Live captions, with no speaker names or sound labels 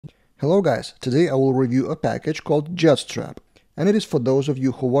Hello guys, today I will review a package called Jetstrap, and it is for those of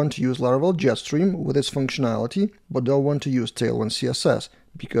you who want to use Laravel Jetstream with its functionality but don't want to use Tailwind CSS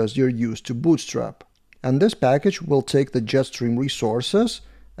because you're used to Bootstrap. And this package will take the Jetstream resources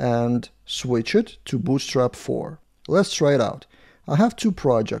and switch it to Bootstrap 4. Let's try it out. I have two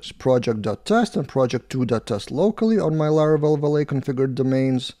projects, project.test and project2.test locally on my Laravel Valet configured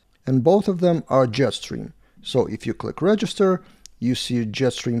domains, and both of them are Jetstream. So if you click register, you see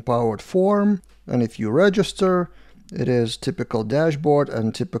Jetstream powered form, and if you register, it is typical dashboard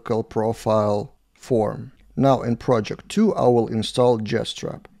and typical profile form. Now in project 2, I will install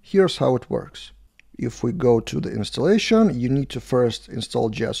Jetstrap. Here's how it works. If we go to the installation, you need to first install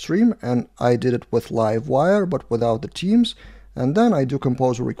Jetstream, and I did it with Livewire but without the themes, and then I do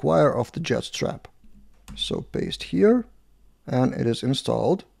compose require of the Jetstrap. So paste here, and it is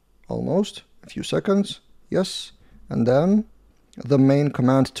installed, almost, a few seconds, yes, and then the main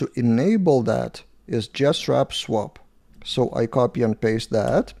command to enable that is Jetstrap swap. So I copy and paste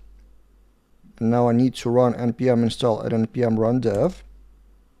that. Now I need to run npm install and npm run dev.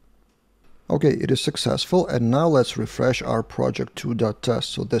 Okay, it is successful, and now let's refresh our project2.test.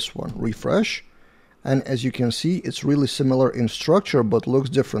 So this one, refresh. And as you can see, it's really similar in structure but looks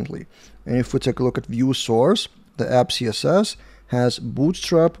differently. And if we take a look at view source, the app CSS has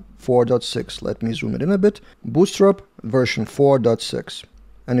Bootstrap 4.6. Let me zoom it in a bit. Bootstrap version 4.6.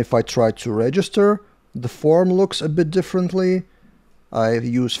 And if I try to register, the form looks a bit differently. I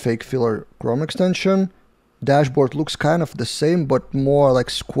use fake filler Chrome extension. Dashboard looks kind of the same, but more like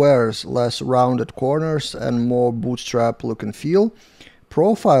squares, less rounded corners, and more Bootstrap look and feel.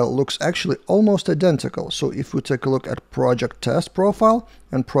 Profile looks actually almost identical. So if we take a look at project test profile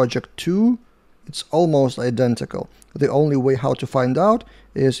and project 2, it's almost identical. The only way how to find out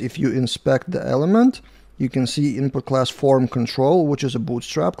is if you inspect the element. You can see input class form control, which is a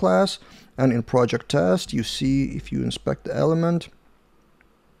Bootstrap class, and in project test you see, if you inspect the element,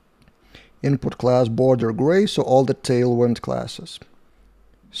 input class border gray, so all the Tailwind classes.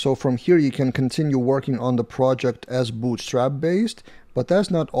 So from here you can continue working on the project as Bootstrap based, but that's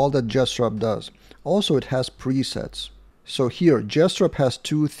not all that Jetstrap does. Also it has presets. So here Jetstrap has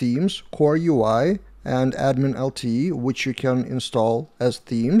two themes, Core UI and Admin LTE, which you can install as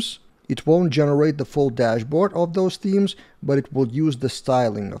themes. It won't generate the full dashboard of those themes, but it will use the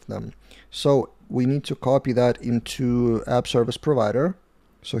styling of them. So we need to copy that into App Service Provider.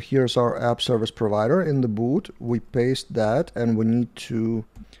 So here's our App Service Provider in the boot. We paste that, and we need to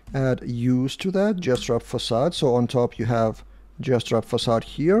add use to that, Jetstrap facade. So on top you have Jetstrap facade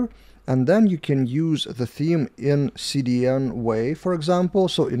here. And then you can use the theme in CDN way, for example.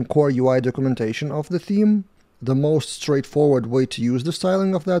 So in core UI documentation of the theme, the most straightforward way to use the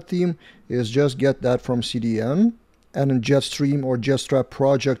styling of that theme is just get that from CDN. And in Jetstream or Jetstrap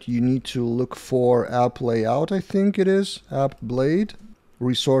project, you need to look for app layout, I think it is, app blade,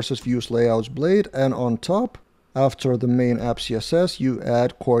 resources, views, layouts, blade. And on top, after the main app CSS, you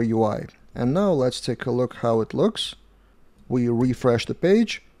add core UI. And now let's take a look how it looks. We refresh the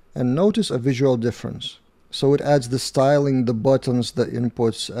page. And notice a visual difference. So it adds the styling, the buttons, the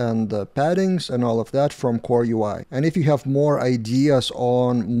inputs, and the paddings, and all of that from Core UI. And if you have more ideas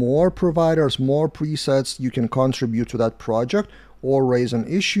on more providers, more presets, you can contribute to that project, or raise an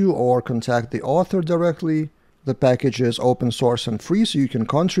issue, or contact the author directly. The package is open source and free, so you can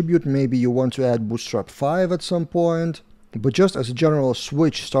contribute. Maybe you want to add Bootstrap 5 at some point. But just as a general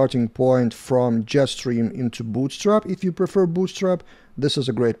switch starting point from Jetstream into Bootstrap, if you prefer Bootstrap, this is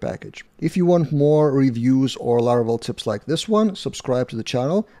a great package. If you want more reviews or Laravel tips like this one, subscribe to the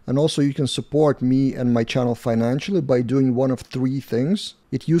channel. And also you can support me and my channel financially by doing one of three things.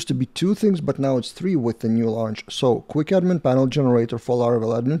 It used to be two things, but now it's three with the new launch. So quick admin panel generator for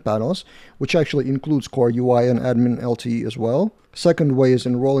Laravel admin panels, which actually includes Core UI and Admin LTE as well. Second way is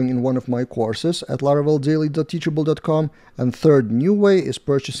enrolling in one of my courses at laraveldaily.teachable.com. And third new way is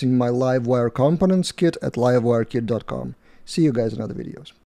purchasing my Livewire components kit at livewirekit.com. See you guys in other videos.